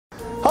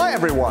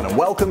everyone, and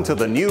welcome to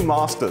The New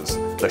Masters,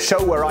 the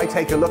show where I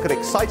take a look at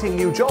exciting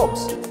new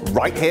jobs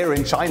right here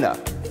in China.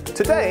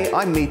 Today,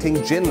 I'm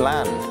meeting Jin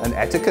Lan, an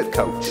etiquette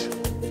coach.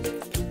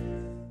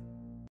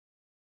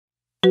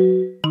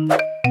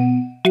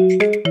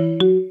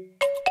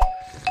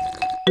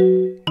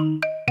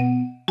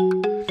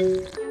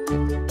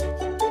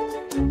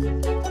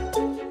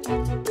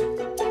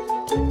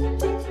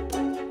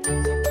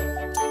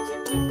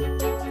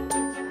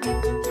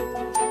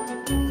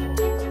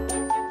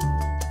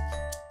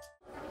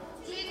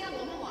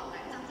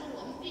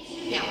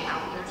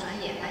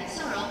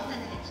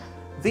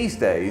 These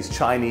days,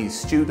 Chinese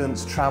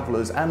students,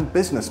 travelers, and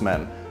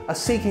businessmen are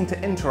seeking to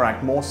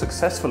interact more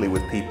successfully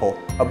with people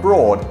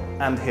abroad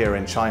and here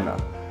in China.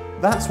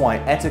 That's why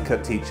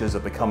etiquette teachers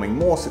are becoming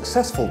more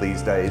successful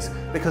these days,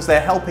 because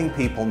they're helping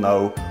people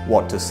know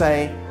what to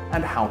say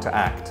and how to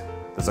act.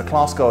 There's a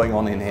class going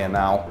on in here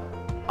now.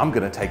 I'm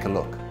going to take a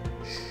look.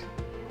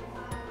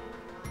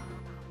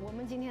 我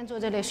们今天坐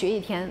这里学一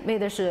天，为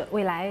的是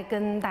未来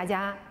跟大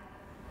家。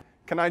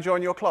Can I join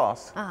your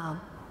class?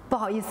 不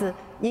好意思，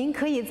您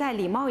可以再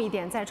礼貌一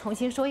点，再重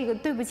新说一个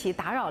对不起，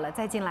打扰了，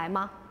再进来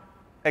吗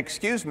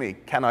Excuse me,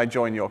 can I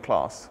join your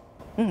class?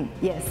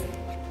 Yes,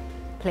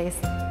 please.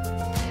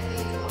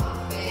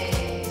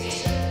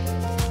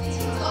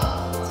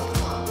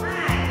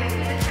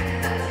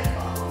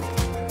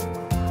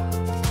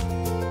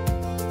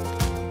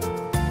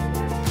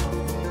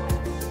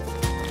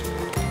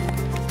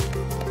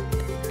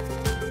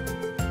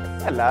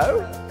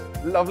 Hello,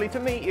 lovely to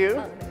meet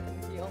you.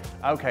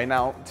 Okay,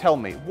 now tell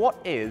me, what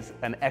is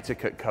an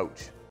etiquette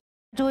coach?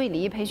 作为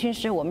礼仪培训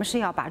师，我们是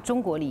要把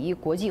中国礼仪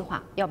国际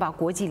化，要把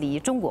国际礼仪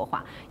中国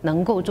化，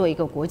能够做一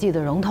个国际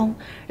的融通，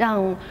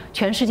让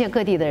全世界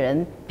各地的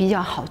人比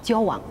较好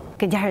交往，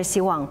更加是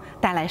希望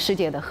带来世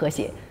界的和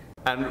谐。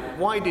And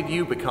why did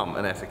you become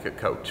an etiquette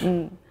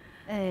coach?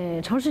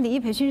 从事礼仪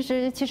培训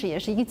师其实也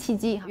是一个契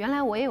机。原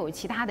来我也有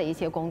其他的一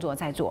些工作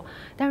在做，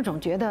但是总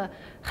觉得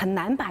很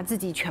难把自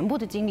己全部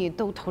的精力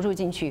都投入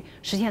进去，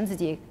实现自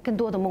己更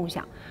多的梦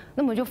想。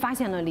那么就发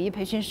现了礼仪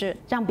培训师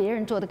让别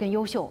人做得更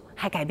优秀，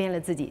还改变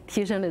了自己，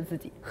提升了自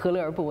己，何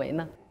乐而不为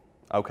呢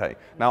Okay,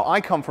 now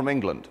I come from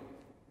England,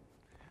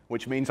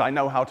 which means I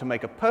know how to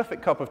make a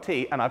perfect cup of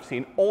tea, and I've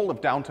seen all of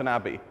Downton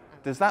Abbey.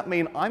 Does that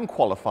mean I'm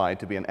qualified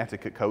to be an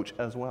etiquette coach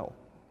as well?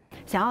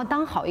 想要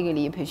当好一个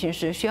礼仪培训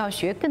师，需要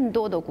学更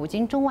多的古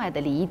今中外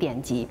的礼仪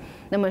典籍。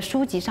那么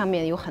书籍上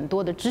面有很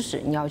多的知识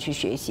你要去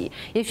学习，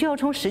也需要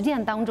从实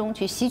践当中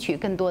去吸取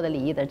更多的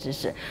礼仪的知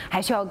识，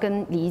还需要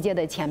跟礼仪界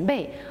的前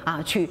辈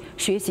去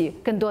学习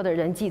更多的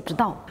人际之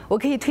道。我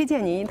可以推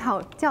荐您一套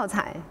教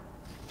材。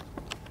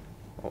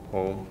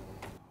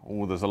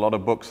Oh, there's a lot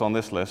of books on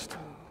this list.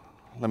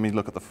 Let me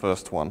look at the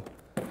first one.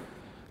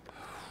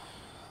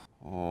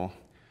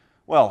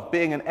 Well,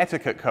 being an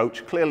etiquette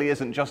coach clearly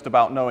isn't just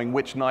about knowing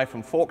which knife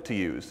and fork to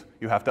use.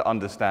 You have to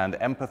understand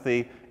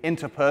empathy,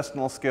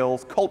 interpersonal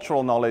skills,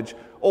 cultural knowledge,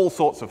 all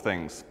sorts of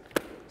things.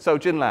 So,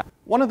 Jin Lan,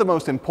 one of the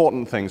most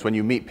important things when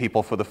you meet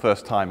people for the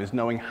first time is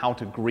knowing how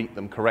to greet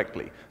them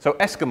correctly. So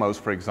Eskimos,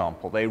 for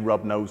example, they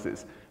rub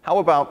noses. How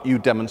about you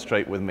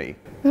demonstrate with me?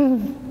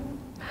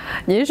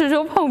 您是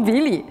说碰鼻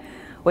礼？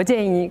我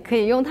建议你可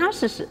以用它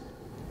试试。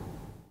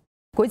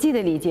国际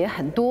的礼节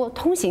很多，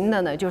通行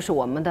的呢就是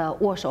我们的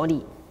握手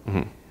礼。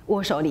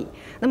握手礼，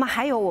那么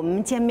还有我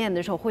们见面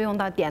的时候会用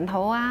到点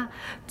头啊、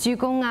鞠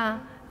躬啊、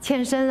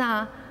欠身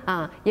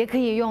啊，也可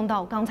以用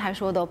到刚才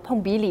说的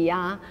碰鼻礼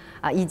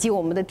以及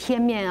我们的贴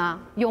面啊、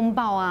拥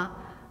抱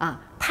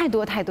太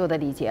多太多的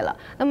礼节了。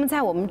那么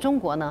在我们中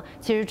国呢，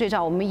其实最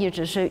早我们一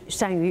直是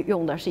善于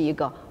用的是一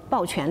个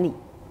抱拳礼。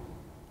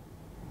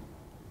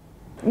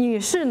女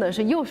士呢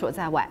是右手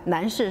在外，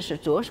男士是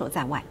左手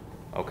在外。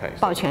Okay.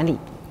 抱拳礼。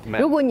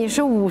如果你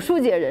是武术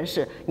界人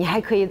士，你还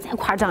可以再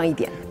夸张一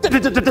点。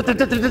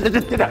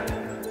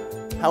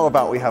How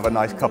about we have a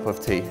nice cup of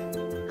tea?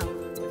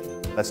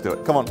 Let's do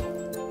it. Come on.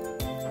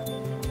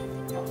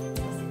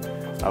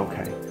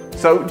 Okay.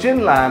 So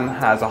Jin Lan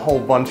has a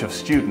whole bunch of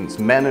students,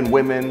 men and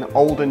women,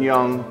 old and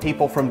young,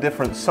 people from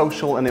different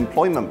social and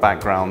employment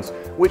backgrounds,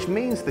 which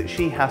means that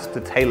she has to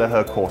tailor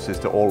her courses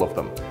to all of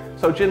them.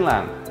 So Jin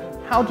Lan,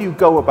 how do you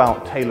go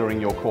about tailoring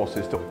your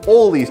courses to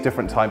all these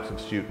different types of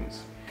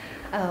students?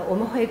 我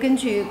们会根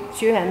据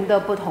学员的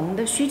不同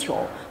的需求、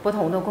不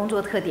同的工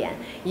作特点，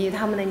以及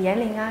他们的年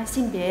龄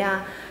性别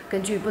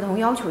根据不同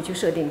要求去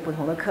设定不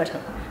同的课程，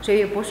所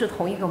以不是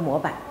同一个模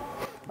板。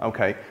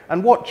Okay,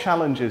 and what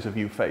challenges have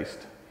you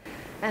faced?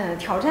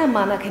 挑战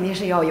嘛，那肯定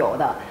是要有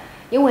的，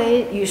因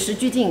为与时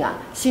俱进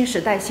新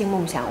时代新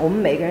梦想，我们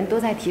每个人都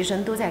在提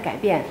升，都在改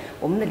变，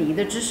我们的礼仪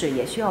的知识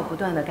也需要不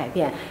断的改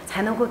变，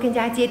才能够更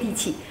加接地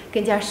气、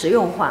更加实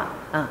用化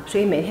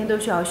所以每天都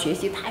需要学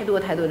习太多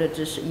太多的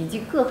知识，以及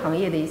各行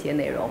业的一些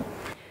内容。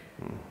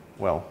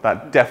Well,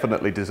 that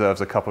definitely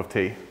deserves a cup of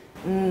tea.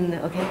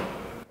 Okay.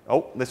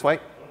 Oh, this way.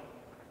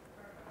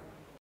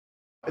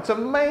 It's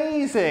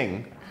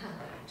amazing.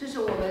 这是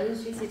我们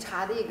学习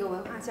茶的一个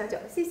文化小角，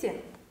谢谢。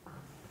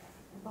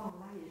帮我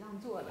拉椅让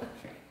座的。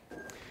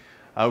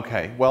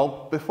Okay,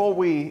 well, before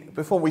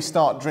we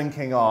start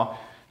drinking our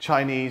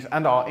Chinese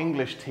and our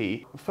English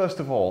tea, first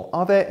of all,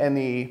 are there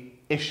any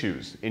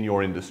issues in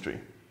your industry?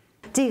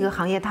 这个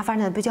行业它发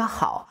展的比较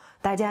好，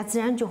大家自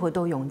然就会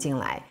都涌进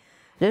来。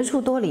人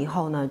数多了以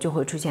后呢，就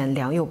会出现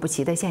良莠不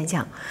齐的现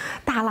象，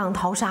大浪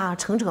淘沙，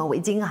澄澈为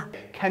精啊。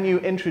Can you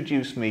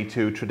introduce me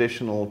to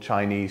traditional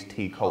Chinese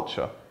tea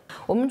culture?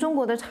 我们中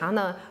国的茶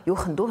呢有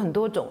很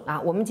多种啊，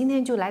我们今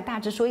天就来大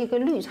致说一个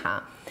绿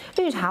茶。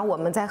绿茶我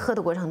们在喝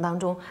的过程当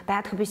中，大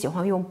家特别喜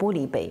欢用玻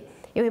璃杯，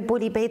因为玻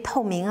璃杯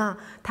透明啊，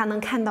它能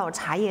看到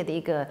茶叶的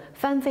一个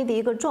翻飞的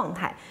一个状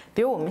态。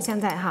比如我们现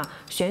在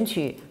选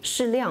取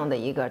适量的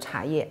一个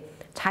茶叶，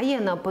茶叶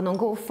呢不能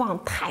够放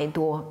太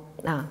多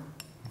啊。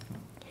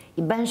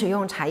一般是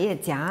用茶叶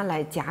夹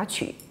来夹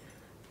取，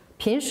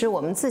平时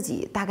我们自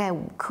己大概5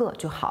克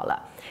就好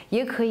了，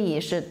也可以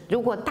是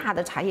如果大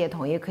的茶叶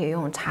桶也可以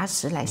用茶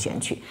匙来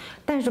选取，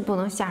但是不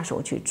能下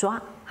手去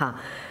抓哈。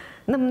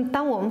那么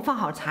当我们放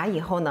好茶以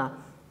后呢，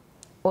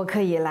我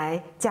可以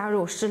来加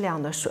入适量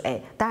的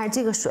水，当然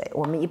这个水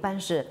我们一般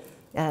是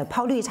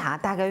泡绿茶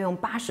大概用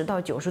80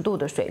到90度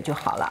的水就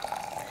好了。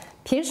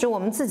平时我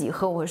们自己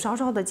喝，我会稍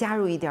稍的加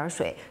入一点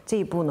水，这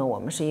一步呢我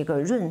们是一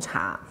个润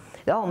茶。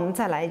然后我们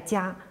再来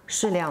加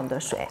适量的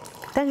水，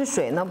但是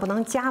水呢不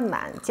能加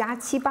满，加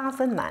7、8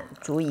分满，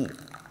注意，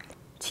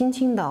轻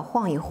轻的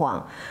晃一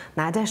晃，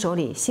拿在手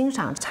里欣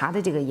赏茶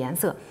的这个颜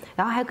色，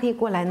然后还可以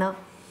过来呢，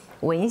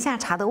闻一下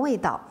茶的味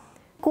道，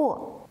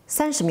过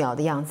30秒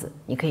的样子，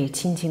你可以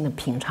轻轻的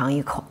品尝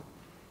一口。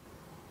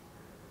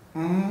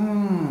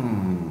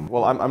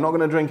Well, I'm not going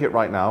to drink it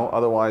right now,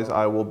 otherwise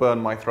I will burn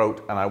my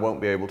throat and I won't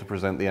be able to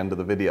present the end of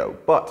the video.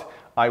 But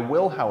I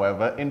will,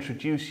 however,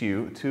 introduce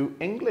you to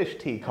English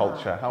tea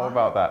culture. How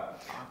about that?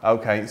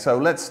 Okay, so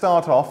let's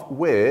start off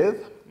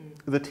with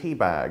the tea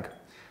bag.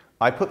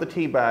 I put the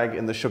tea bag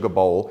in the sugar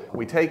bowl.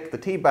 We take the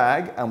tea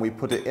bag and we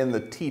put it in the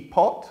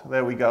teapot.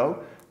 There we go.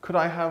 Could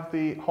I have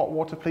the hot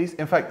water, please?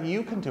 In fact,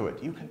 you can do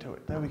it. You can do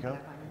it. There we go.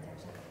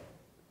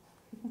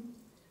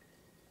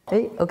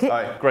 Okay. All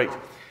right, great.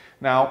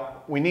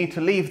 Now, we need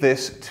to leave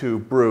this to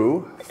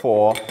brew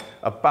for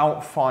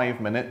about 5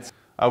 minutes.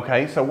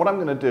 Okay, so what I'm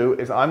going to do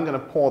is I'm going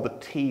to pour the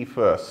tea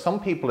first. Some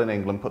people in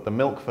England put the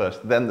milk first,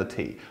 then the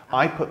tea.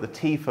 I put the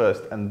tea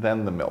first and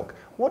then the milk.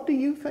 What do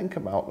you think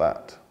about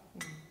that?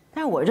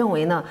 但我认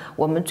为呢，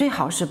我们最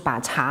好是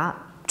把茶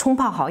冲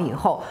泡好以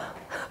后，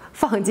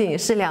放进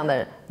适量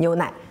的牛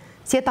奶，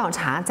先倒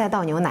茶，再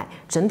倒牛奶，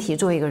整体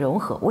做一个融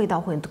合，味道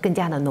会更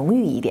加的浓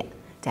郁一点，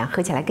这样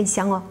喝起来更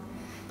香哦。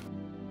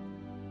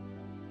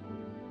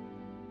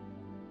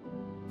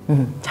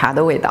茶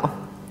的味道。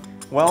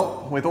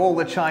Well, with all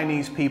the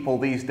Chinese people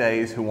these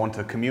days who want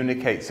to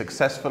communicate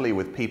successfully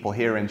with people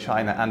here in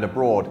China and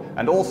abroad,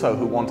 and also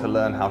who want to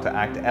learn how to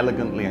act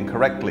elegantly and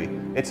correctly,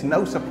 it's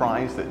no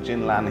surprise that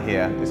Jin Lan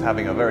here is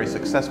having a very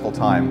successful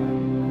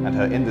time, and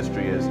her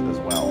industry is as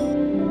well.